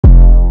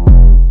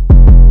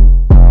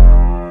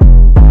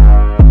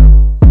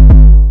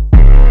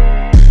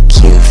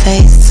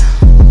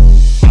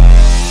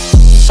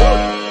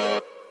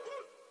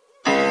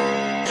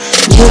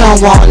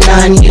don't want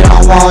none, you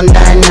don't want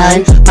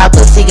none. My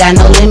pussy got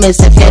no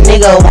limits if your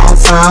nigga want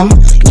some.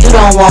 You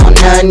don't want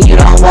none, you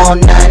don't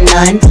want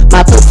none.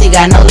 My pussy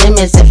got no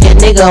limits if your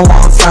nigga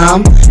want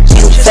some.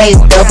 Cute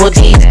face, double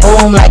D's,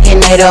 boom like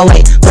an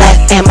 808. Black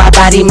and my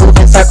body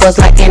moving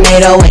circles like an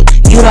 808.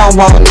 You don't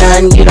want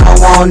none, you don't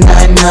want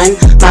none.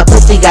 My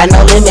pussy got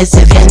no limits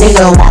if your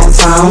nigga want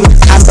some.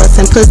 I'm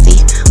busting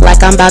pussy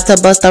like I'm about to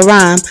bust a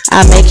rhyme.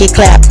 I make it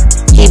clap.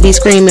 He be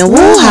screaming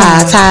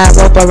woo-ha. Tie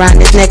a rope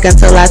around his neck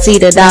until I see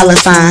the dollar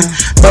sign.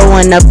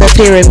 Throwing up the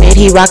pyramid,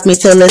 he rock me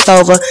till it's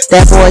over.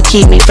 That boy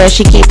keep me fresh,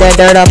 he keep that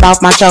dirt up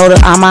off my shoulder.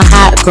 I'm a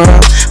hot girl,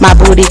 my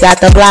booty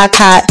got the block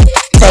hot.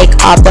 Take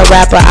off the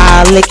wrapper,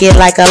 I'll lick it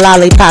like a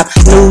lollipop.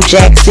 New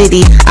Jack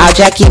City, I'll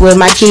jack you with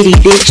my kitty.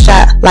 Dick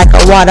shot like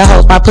a water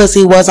hose, my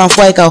pussy was on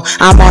fuego.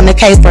 I'm on the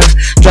caper,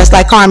 dressed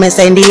like Carmen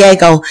San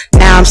Diego.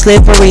 Now I'm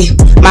slippery,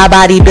 my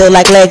body built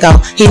like Lego.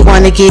 He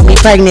wanna get me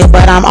pregnant,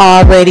 but I'm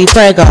already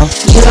preggo.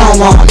 You don't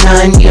want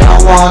none, you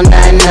don't want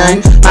none.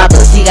 My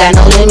pussy got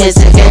no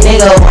limits if your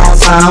nigga want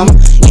some.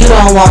 You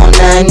don't want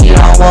none, you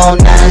don't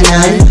want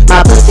none. My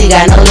pussy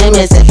got no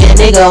limits if your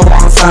nigga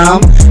want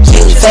some.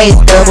 Cute face,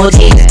 double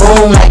D's,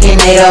 boom like an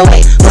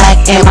 808. Black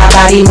and my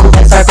body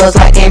moving circles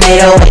like an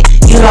 808.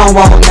 You don't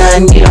want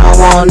none, you don't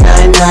want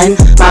none.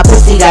 My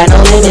pussy got no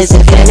limits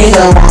if your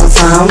nigga want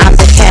some. I'm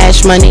the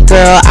cash money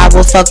girl, I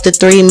will fuck the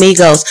 3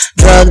 Migos.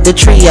 Drug the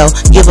trio,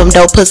 give them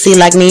dope pussy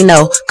like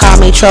Nino. Call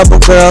me trouble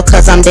girl,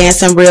 cause I'm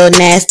dancing real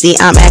nasty.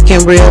 I'm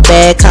acting real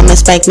bad, come and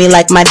spank me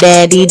like my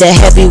daddy. The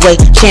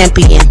heavyweight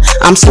champion,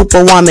 I'm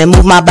superwoman,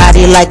 move my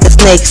body like the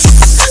snakes.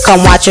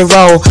 Come watch it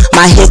roll,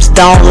 my hips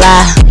don't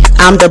lie.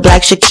 I'm the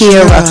black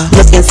Shakira,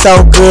 looking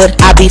so good,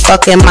 I be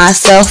fucking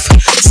myself.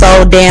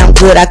 So damn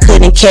good, I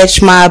couldn't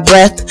catch my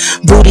breath.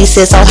 Booty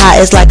sit so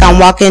high, it's like I'm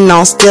walking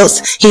on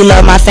stilts. He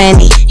love my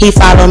fanny, he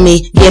follow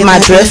me, get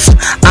my drift.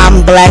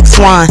 I'm Black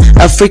Swan,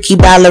 a freaky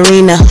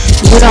ballerina.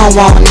 You don't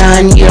want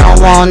none, you don't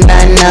want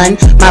none.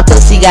 My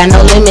pussy got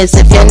no limits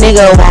if your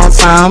nigga want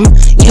some.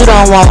 You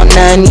don't want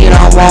none, you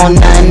don't want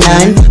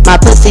none.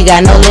 My pussy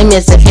got no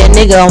limits if your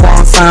nigga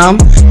want some.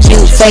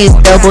 Cute face,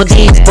 double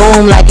D's,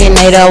 boom like an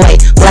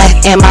 808. Black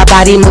and my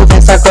body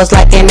moving circles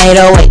like an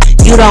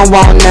 808. You don't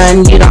want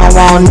none, you don't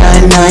want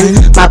none.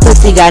 My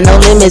pussy got no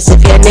limits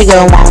if your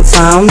nigga want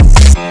some.